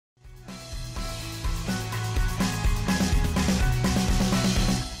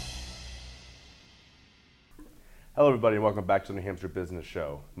Hello, everybody, and welcome back to the New Hampshire Business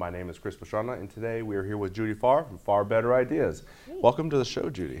Show. My name is Chris Pastrana, and today we are here with Judy Farr from Far Better Ideas. Hey. Welcome to the show,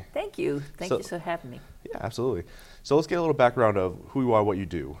 Judy. Thank you. Thank you for having me. Yeah, absolutely. So let's get a little background of who you are, what you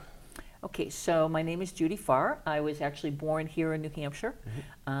do. Okay, so my name is Judy Farr. I was actually born here in New Hampshire,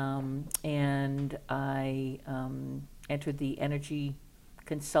 and I entered the energy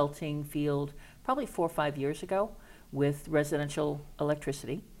consulting field probably 4 or 5 years ago with residential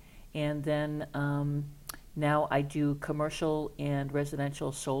electricity, and then now I do commercial and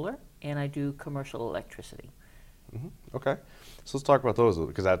residential solar, and I do commercial electricity. Okay, so let's talk about those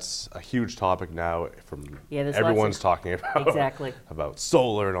because that's a huge topic now. There's Everyone's talking about exactly about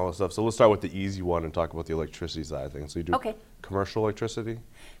solar and all this stuff. So let's start with the easy one and talk about the electricity side of things. So you do commercial electricity?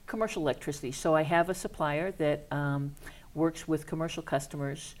 Commercial electricity. So I have a supplier that works with commercial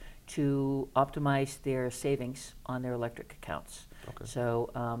customers to optimize their savings on their electric accounts. Okay.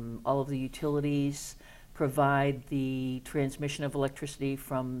 So all of the utilities provide the transmission of electricity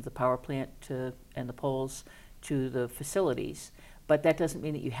from the power plant and the poles to the facilities, but that doesn't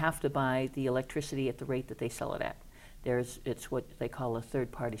mean that you have to buy the electricity at the rate that they sell it at. It's what they call a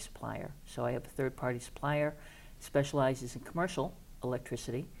third-party supplier. So I have a third-party supplier, specializes in commercial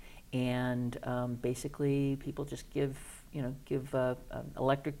electricity, and basically people just give an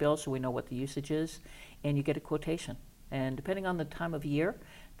electric bill so we know what the usage is, and you get a quotation. And depending on the time of year,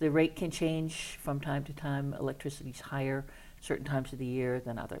 the rate can change from time to time. Electricity's higher certain times of the year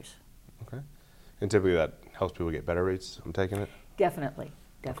than others. Okay. And typically that helps people get better rates, I'm taking it? Definitely,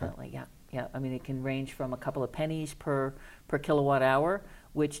 Okay. yeah. I mean, it can range from a couple of pennies per kilowatt hour,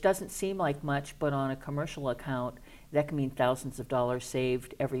 which doesn't seem like much, but on a commercial account, that can mean thousands of dollars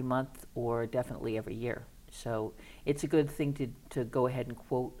saved every month or definitely every year. So it's a good thing to go ahead and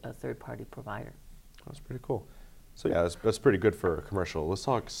quote a third-party provider. That's pretty cool. So yeah, that's pretty good for a commercial. Let's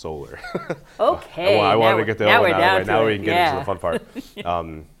talk solar. Okay. I wanted to get the other one out of the way. Now we can get Yeah. into the fun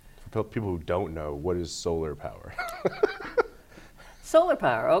part. For people who don't know, what is solar power? Solar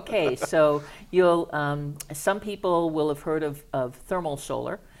power. Okay, so some people will have heard of thermal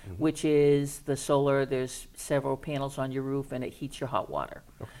solar, which is the solar. There's several panels on your roof, and it heats your hot water.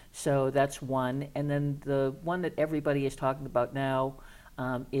 Okay. So that's one. And then the one that everybody is talking about now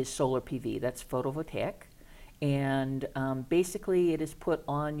is solar PV. That's photovoltaic. And basically it is put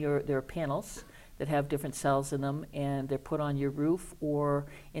on there are panels that have different cells in them, and they're put on your roof or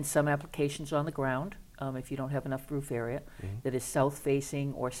in some applications on the ground if you don't have enough roof area that is south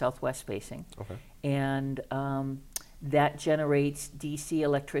facing or southwest facing. Okay. And that generates DC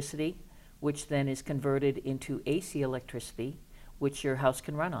electricity, which then is converted into AC electricity, which your house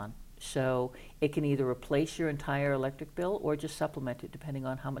can run on. So it can either replace your entire electric bill or just supplement it depending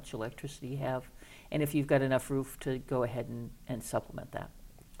on how much electricity you have, and if you've got enough roof to go ahead and supplement that.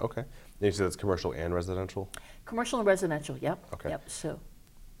 Okay. And you said it's commercial and residential? Commercial and residential, yep. Okay. Yep, so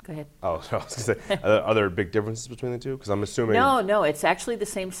go ahead. Oh, so I was going to say, are there big differences between the two? Because I'm assuming... No, it's actually the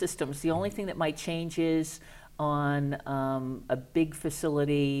same systems. The only thing that might change is on a big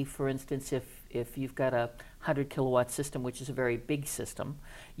facility, for instance, if you've got a 100 kilowatt system, which is a very big system,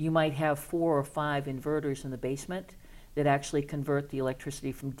 you might have 4 or 5 inverters in the basement that actually convert the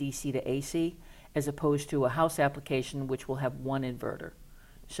electricity from DC to AC, as opposed to a house application which will have 1 inverter.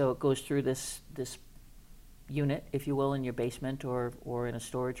 So it goes through this unit, if you will, in your basement or in a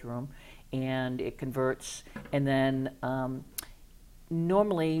storage room, and it converts. And then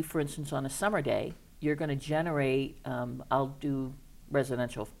normally, for instance, on a summer day, you're going to generate, I'll do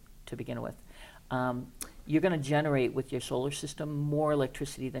residential to begin with, you're going to generate with your solar system more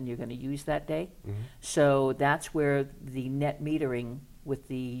electricity than you're going to use that day. So that's where the net metering with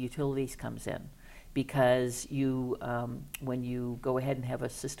the utilities comes in, because when you go ahead and have a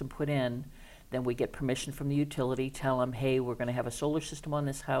system put in, then we get permission from the utility, tell them, hey, we're going to have a solar system on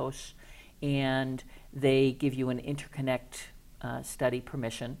this house, and they give you an interconnect study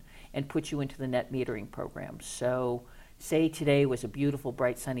permission and put you into the net metering program. So say today was a beautiful,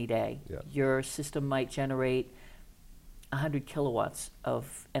 bright, sunny day. Yeah. Your system might generate 100 kilowatts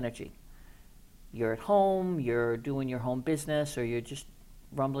of energy. You're at home, you're doing your home business, or you're just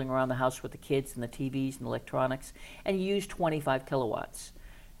rumbling around the house with the kids and the TVs and electronics, and you use 25 kilowatts.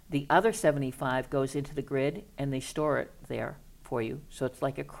 The other 75 goes into the grid, and they store it there for you. So it's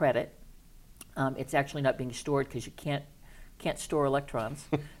like a credit. It's actually not being stored because you can't store electrons.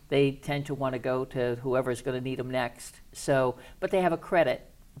 They tend to want to go to whoever's going to need them next. So, but they have a credit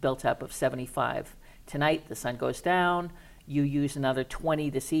built up of 75. Tonight, the sun goes down. You use another 20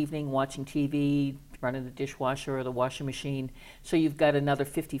 this evening watching TV, running the dishwasher or the washing machine. So you've got another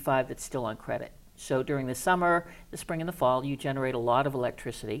 55 that's still on credit. So during the summer, the spring, and the fall, you generate a lot of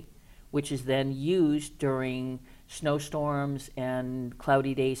electricity, which is then used during snowstorms and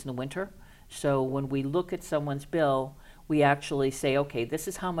cloudy days in the winter. So when we look at someone's bill, we actually say, okay, this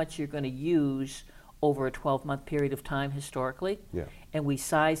is how much you're going to use over a 12-month period of time historically. Yeah. And we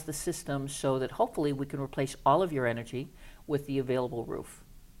size the system so that hopefully we can replace all of your energy with the available roof.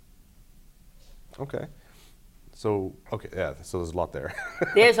 Okay. So, okay, yeah, so there's a lot there.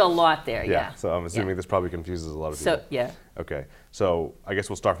 There's a lot there, yeah. So I'm assuming this probably confuses a lot of people. So, yeah. Okay, so I guess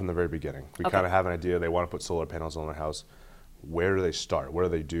we'll start from the very beginning. We Okay. kind of have an idea, they want to put solar panels on their house. Where do they start? What do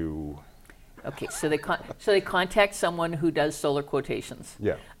they do? Okay, so they contact someone who does solar quotations.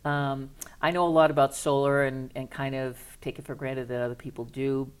 Yeah. I know a lot about solar and kind of take it for granted that other people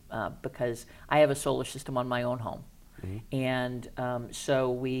do because I have a solar system on my own home. And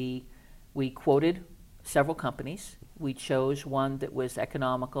so we quoted several companies. We chose one that was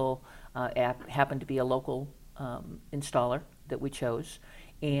economical, happened to be a local installer that we chose.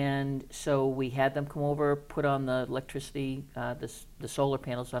 And so we had them come over, put on the electricity, the solar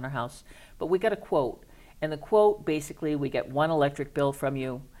panels on our house. But we got a quote. And the quote, basically, we get one electric bill from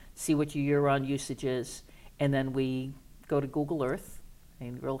you, see what your year-round usage is, and then we go to Google Earth,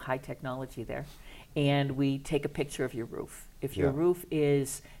 and real high technology there, and we take a picture of your roof. If your Yeah. roof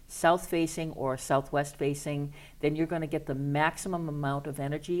is south-facing or southwest-facing, then you're going to get the maximum amount of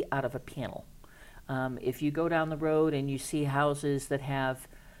energy out of a panel. If you go down the road and you see houses that have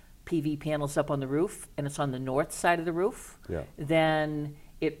PV panels up on the roof and it's on the north side of the roof, Yeah. then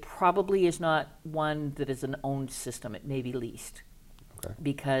it probably is not one that is an owned system. It may be leased. Okay.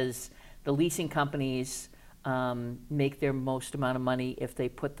 Because the leasing companies make their most amount of money if they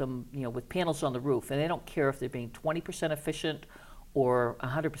put them, with panels on the roof, and they don't care if they're being 20% efficient or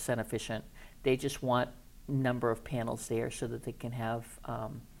 100% efficient. They just want number of panels there so that they can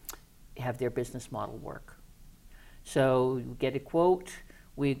have their business model work. So you get a quote.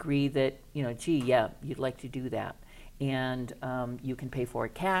 We agree that you'd like to do that, and you can pay for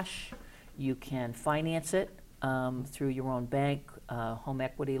it cash. You can finance it through your own bank, home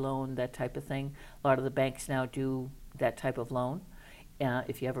equity loan, that type of thing. A lot of the banks now do that type of loan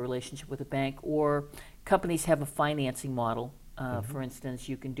if you have a relationship with a bank, or companies have a financing model. For instance,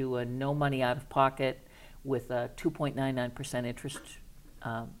 you can do a no money out of pocket with a 2.99% interest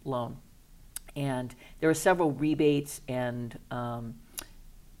loan. And there are several rebates and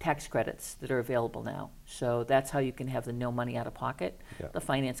tax credits that are available now. So that's how you can have the no money out of pocket. Yeah. The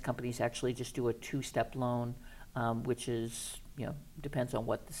finance companies actually just do a two-step loan, which is, depends on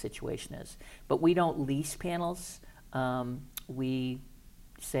what the situation is. But we don't lease panels. We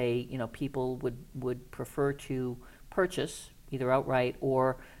say, people would prefer to purchase either outright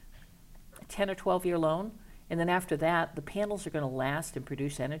or a 10 or 12-year loan. And then after that, the panels are going to last and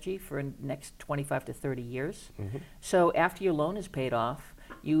produce energy for the next 25 to 30 years. So after your loan is paid off,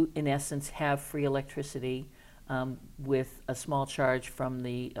 you, in essence, have free electricity with a small charge from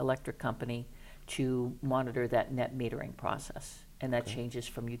the electric company to monitor that net metering process. And that changes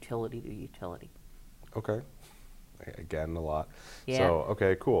from utility to utility. Okay. Again, a lot. Yeah. So,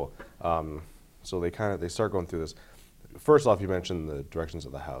 okay, cool. So they start going through this. First off, you mentioned the directions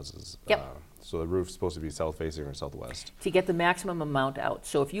of the houses. Yep. So the roof's supposed to be south-facing or southwest. To get the maximum amount out.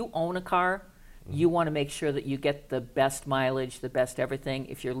 So if you own a car, you want to make sure that you get the best mileage, the best everything.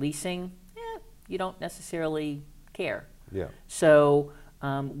 If you're leasing, you don't necessarily care. Yeah. So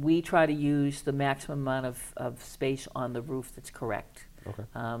we try to use the maximum amount of space on the roof that's correct. Okay.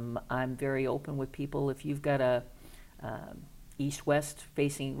 I'm very open with people. If you've got a east-west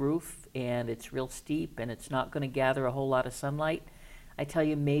facing roof and it's real steep and it's not going to gather a whole lot of sunlight, I tell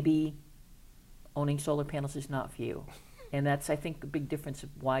you, maybe owning solar panels is not for you. And that's, I think, a big difference of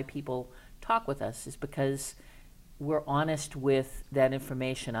why people talk with us, is because we're honest with that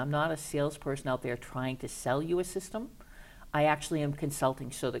information. I'm not a salesperson out there trying to sell you a system. I actually am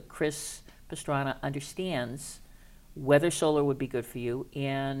consulting so that Chris Pastrana understands whether solar would be good for you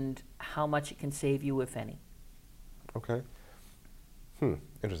and how much it can save you, if any. Okay.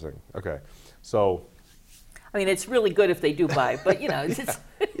 Interesting. Okay. So. I mean, it's really good if they do buy, but it's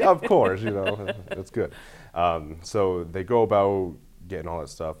Yeah, of course, that's good. So they go about getting all that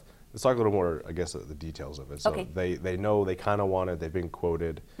stuff. Let's talk a little more, I guess, the details of it. So Okay. they know, they kind of want it, they've been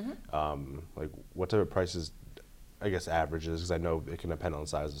quoted. Like what type of prices, I guess, averages, because I know it can depend on the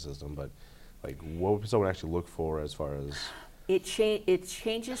size of the system, but like what would someone actually look for as far as? It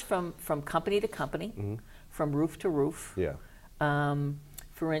changes from company to company, from roof to roof. Yeah.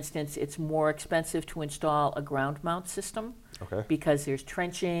 For instance, it's more expensive to install a ground mount system because there's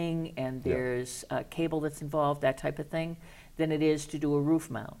trenching and there's cable that's involved, that type of thing, than it is to do a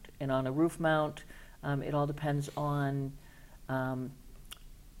roof mount. And on a roof mount, it all depends on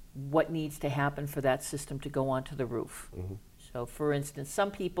what needs to happen for that system to go onto the roof. So for instance,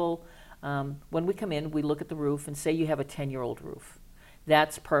 some people, when we come in, we look at the roof and say you have a 10-year-old roof.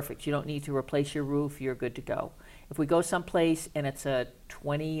 That's perfect. You don't need to replace your roof. You're good to go. If we go someplace and it's a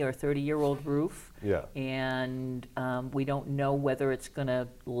 20 or 30-year-old roof, Yeah. and we don't know whether it's going to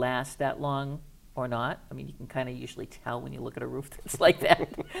last that long or not. I mean, you can kind of usually tell when you look at a roof that's like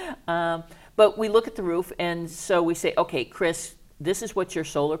that. But we look at the roof, and so we say, okay, Chris, this is what your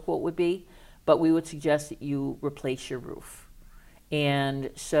solar quote would be, but we would suggest that you replace your roof. And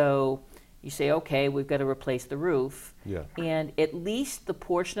so you say, okay, we've got to replace the roof. Yeah. And at least the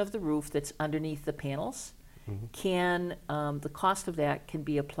portion of the roof that's underneath the panels can, the cost of that can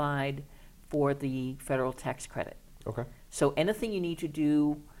be applied for the federal tax credit. Okay. So anything you need to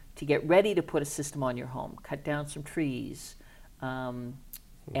do to get ready to put a system on your home, cut down some trees, add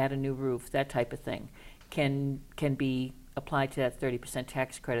a new roof, that type of thing, can be applied to that 30%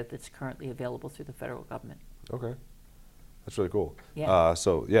 tax credit that's currently available through the federal government. Okay. That's really cool. Yeah.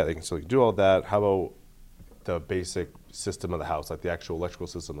 So yeah, they can still do all that. How about the basic system of the house, like the actual electrical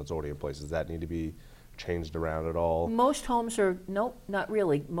system that's already in place? Does that need to be changed around at all? Most homes are, nope, not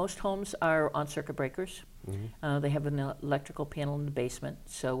really. Most homes are on circuit breakers. They have an electrical panel in the basement.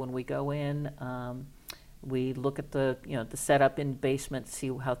 So when we go in, we look at the setup in the basement,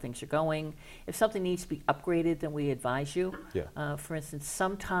 see how things are going. If something needs to be upgraded, then we advise you. Yeah. For instance,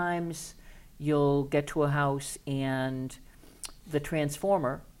 sometimes you'll get to a house and the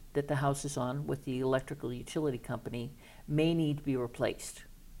transformer that the house is on with the electrical utility company may need to be replaced.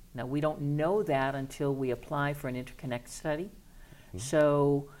 Now, we don't know that until we apply for an interconnect study.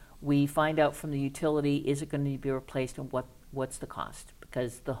 So we find out from the utility, is it going to be replaced, and what's the cost?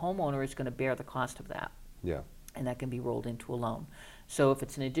 Because the homeowner is going to bear the cost of that. Yeah. And that can be rolled into a loan. So if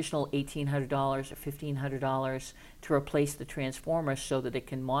it's an additional $1,800 or $1,500 to replace the transformer so that it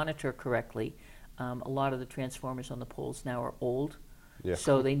can monitor correctly, a lot of the transformers on the poles now are old. Yeah.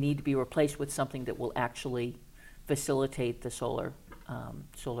 So they need to be replaced with something that will actually facilitate the solar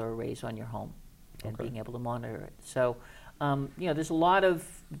arrays on your home and Okay. being able to monitor it. So, there's a lot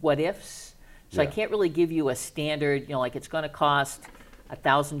of what ifs. So I Yeah. can't really give you a standard, like it's going to cost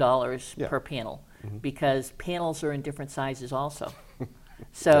 $1,000 Yeah. per panel, because panels are in different sizes also.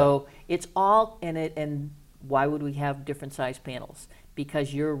 So it's all in it. And why would we have different size panels?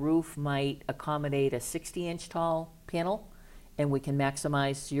 Because your roof might accommodate a 60-inch tall panel, and we can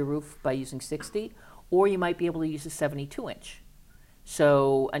maximize your roof by using 60, or you might be able to use a 72-inch.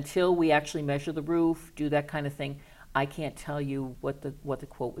 So until we actually measure the roof, do that kind of thing, I can't tell you what the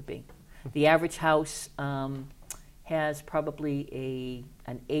quote would be. The average house has probably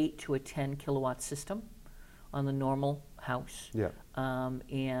an 8 to a 10 kilowatt system on the normal house. Yeah.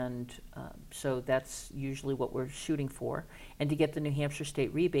 So that's usually what we're shooting for. And to get the New Hampshire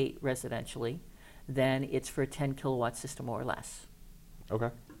state rebate residentially, then it's for a 10 kilowatt system or less. Okay.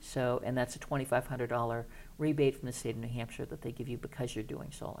 So, and that's a $2,500 rebate from the state of New Hampshire that they give you because you're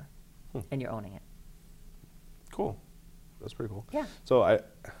doing solar and you're owning it. Cool. That's pretty cool. Yeah. So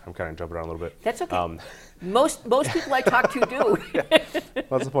I'm kind of jumping around a little bit. That's okay. Most people I talk to do.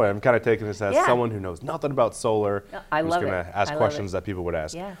 That's the point. I'm kind of taking this as Yeah. someone who knows nothing about solar. No, I who's love going it. to ask I love questions it. that people would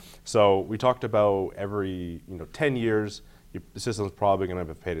ask. Yeah. So we talked about every 10 years, the system's probably going to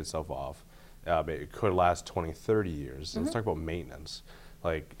have paid itself off. It could last 20, 30 years. Let's talk about maintenance,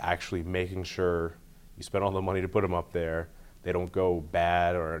 like actually making sure you spend all the money to put them up there. They don't go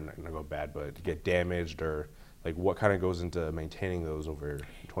bad, or not go bad, but get damaged, or like what kind of goes into maintaining those over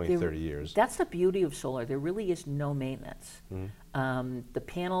 20, 30 years? That's the beauty of solar. There really is no maintenance. The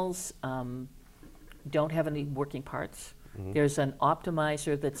panels don't have any working parts. There's an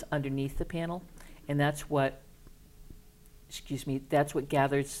optimizer that's underneath the panel, and that's what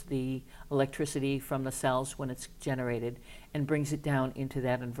gathers the electricity from the cells when it's generated and brings it down into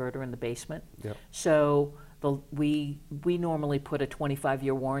that inverter in the basement. Yep. So we normally put a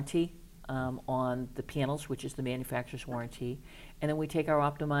 25-year warranty on the panels, which is the manufacturer's warranty, and then we take our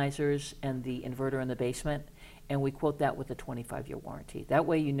optimizers and the inverter in the basement, and we quote that with a 25-year warranty. That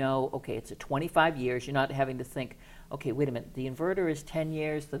way you know, okay, it's a 25 years. You're not having to think, okay, wait a minute, the inverter is 10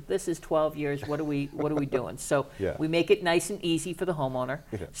 years, this is 12 years, what are we doing? So Yeah. we make it nice and easy for the homeowner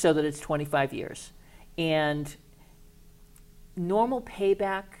so that it's 25 years. And normal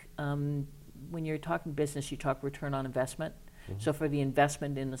payback, when you're talking business, you talk return on investment. So for the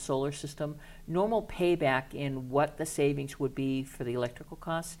investment in the solar system, normal payback in what the savings would be for the electrical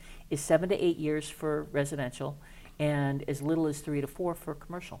costs is 7 to 8 years for residential and as little as 3 to 4 for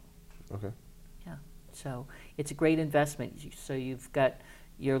commercial. Okay. Yeah, so it's a great investment. So you've got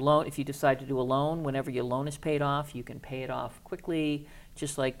your loan. If you decide to do a loan, whenever your loan is paid off, you can pay it off quickly.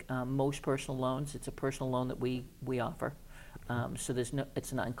 just like most personal loans. It's a personal loan that we offer. So it's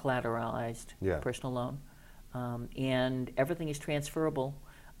an uncollateralized personal loan. And everything is transferable.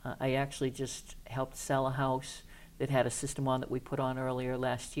 I actually just helped sell a house that had a system on that we put on earlier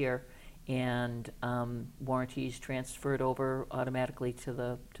last year, and warranties transferred over automatically to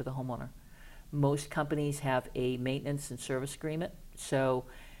the homeowner. Most companies have a maintenance and service agreement. So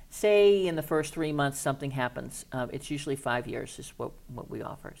say in the first 3 months something happens. It's usually 5 years is what we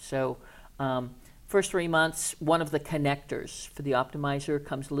offer. So first 3 months, one of the connectors for the optimizer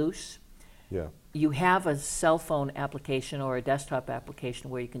comes loose. Yeah. You have a cell phone application or a desktop application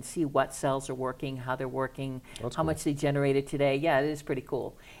where you can see what cells are working, how they're working, how much they generated today. Yeah, it is pretty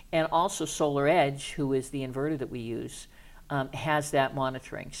cool. And also SolarEdge, who is the inverter that we use, has that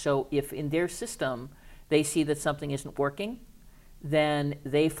monitoring. So if in their system they see that something isn't working, then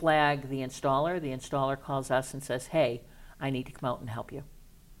they flag the installer calls us and says, hey, I need to come out and help you.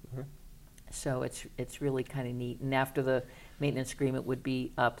 Okay. So it's really kind of neat. And after the maintenance agreement would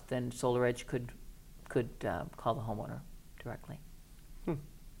be up, then SolarEdge could call the homeowner directly.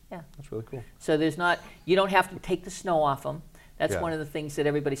 Yeah. That's really cool. So you don't have to take the snow off them. That's Yeah. one of the things that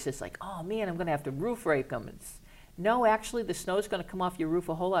everybody says, like, oh man, I'm going to have to roof rake them. No, actually, the snow's going to come off your roof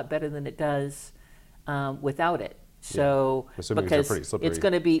a whole lot better than it does without it. So Assuming because they're pretty slippery. it's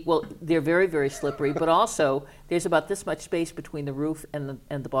going to be, well, they're very, very slippery, but also there's about this much space between the roof and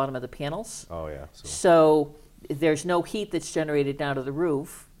the bottom of the panels. Oh yeah. So there's no heat that's generated down to the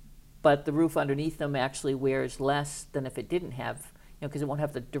roof, but the roof underneath them actually wears less than if it didn't have, because it won't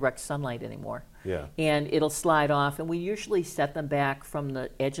have the direct sunlight anymore. Yeah. And it'll slide off, and we usually set them back from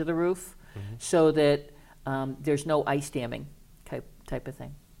the edge of the roof so that there's no ice damming type of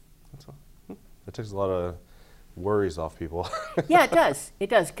thing. That's all. That takes a lot of worries off people. Yeah, it does. It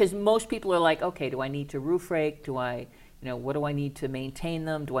does, because most people are like, okay, do I need to roof rake? Do I, what do I need to maintain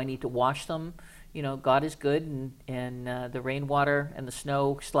them? Do I need to wash them? God is good, and the rainwater and the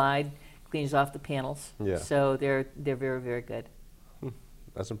snow slide cleans off the panels. Yeah. So they're very, very good.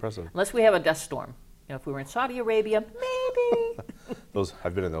 That's impressive. Unless we have a dust storm. If we were in Saudi Arabia, maybe.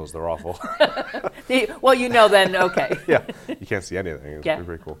 I've been in those. They're awful. Well, then, okay. Yeah, you can't see anything. It's Yeah.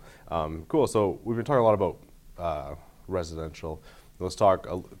 pretty cool. Cool. So we've been talking a lot about residential. Let's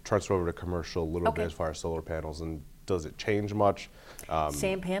transfer over to commercial a little bit as far as solar panels. And does it change much?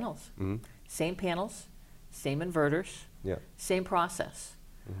 Same panels. Same panels, same inverters, Yeah. same process.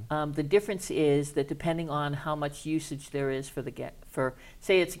 The difference is that depending on how much usage there is for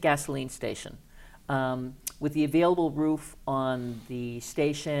say it's a gasoline station, with the available roof on the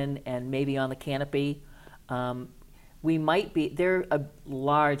station and maybe on the canopy, they're a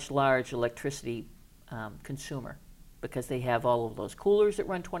large electricity consumer because they have all of those coolers that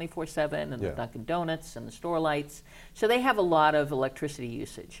run 24/7 and the Dunkin' Donuts and the store lights. So they have a lot of electricity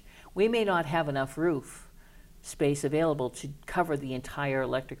usage. We may not have enough roof space available to cover the entire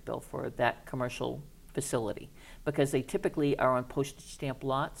electric bill for that commercial facility because they typically are on postage stamp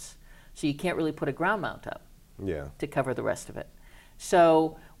lots, so you can't really put a ground mount up to cover the rest of it.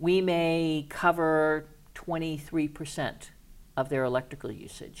 So we may cover 23% of their electrical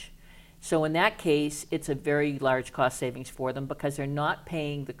usage. So in that case, it's a very large cost savings for them because they're not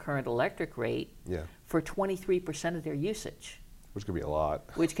paying the current electric rate for 23% of their usage. Which could be a lot.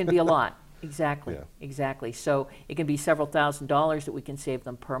 Which can be a lot. Exactly. Yeah. Exactly. So it can be several $1,000s that we can save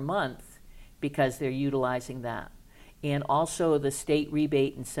them per month because they're utilizing that. And also the state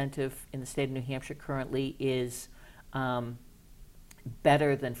rebate incentive in the state of New Hampshire currently is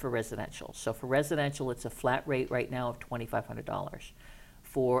better than for residential. So for residential, it's a flat rate right now of $2,500.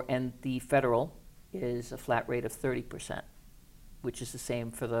 And the federal is a flat rate of 30%, which is the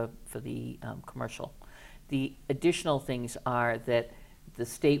same for the commercial. The additional things are that the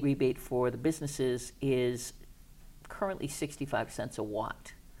state rebate for the businesses is currently 65 cents a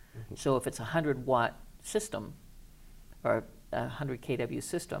watt. So if it's a 100-watt system or a 100 kW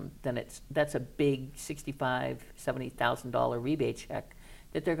system, then that's a big $65,000, $70,000 rebate check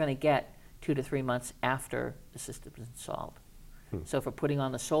that they're going to get 2 to 3 months after the system is installed. So for putting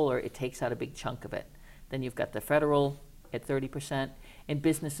on the solar, it takes out a big chunk of it. Then you've got the federal at 30%, and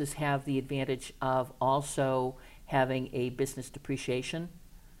businesses have the advantage of also having a business depreciation,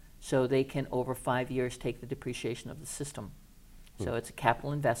 so they can, over 5 years, take the depreciation of the system. So it's a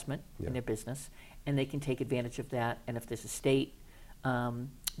capital investment in their business, and they can take advantage of that, and if there's a state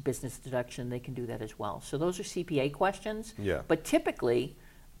business deduction, they can do that as well. So those are CPA questions, but typically,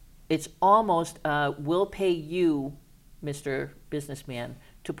 it's almost, we'll pay you, Mr. Businessman,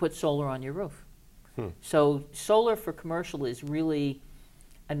 to put solar on your roof. So solar for commercial is really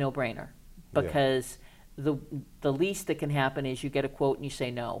a no-brainer because the least that can happen is you get a quote and you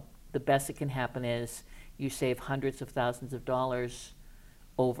say no. The best that can happen is you save hundreds of thousands of dollars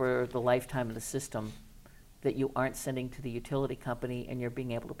over the lifetime of the system that you aren't sending to the utility company, and you're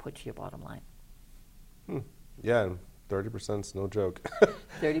being able to put to your bottom line. Yeah, and 30%'s no joke.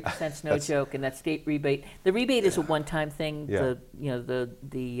 30%'s no joke, and that state rebate. The rebate is a one-time thing. Yeah.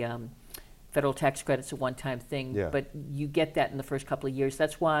 The federal tax credit's a one-time thing, Yeah. but you get that in the first couple of years.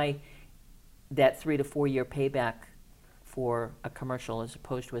 That's why that 3 to 4 year payback for a commercial as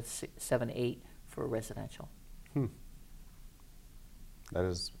opposed to 7 to 8 for a residential. That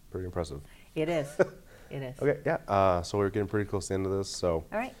is pretty impressive. It is. It is. Okay, yeah. So we're getting pretty close to the end of this. So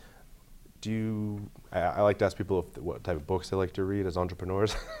All right. I like to ask people what type of books they like to read as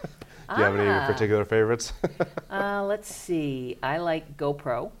entrepreneurs. Do you have any particular favorites? Let's see. I like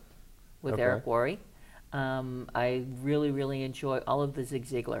GoPro with Okay. Eric Worre. I really, really enjoy all of the Zig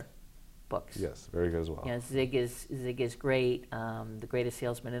Ziglar books. Yes, very good as well. Yeah, Zig is great. The Greatest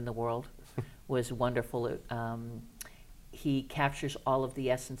Salesman in the World was wonderful. He captures all of the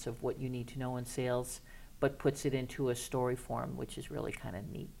essence of what you need to know in sales, but puts it into a story form, which is really kind of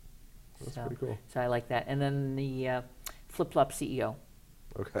neat. That's pretty cool. So I like that. And then the Flip Flop CEO.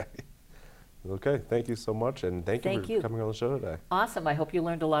 Okay. Okay, thank you so much, and thank you for coming on the show today. Awesome. I hope you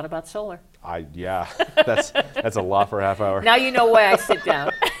learned a lot about solar. Yeah, that's a lot for a half hour. Now you know why I sit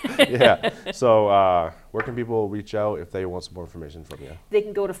down. Yeah. So where can people reach out if they want some more information from you? They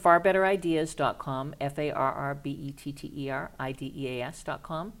can go to farbetterideas.com,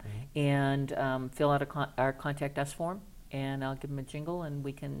 FARRBETTERIDEAS.com, and fill out our contact us form, and I'll give them a jingle, and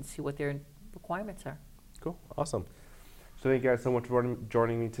we can see what their requirements are. Cool. Awesome. So thank you guys so much for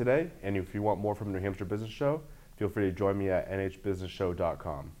joining me today. And if you want more from New Hampshire Business Show, feel free to join me at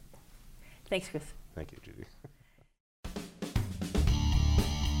nhbusinessshow.com. Thanks, Chris. Thank you, Judy.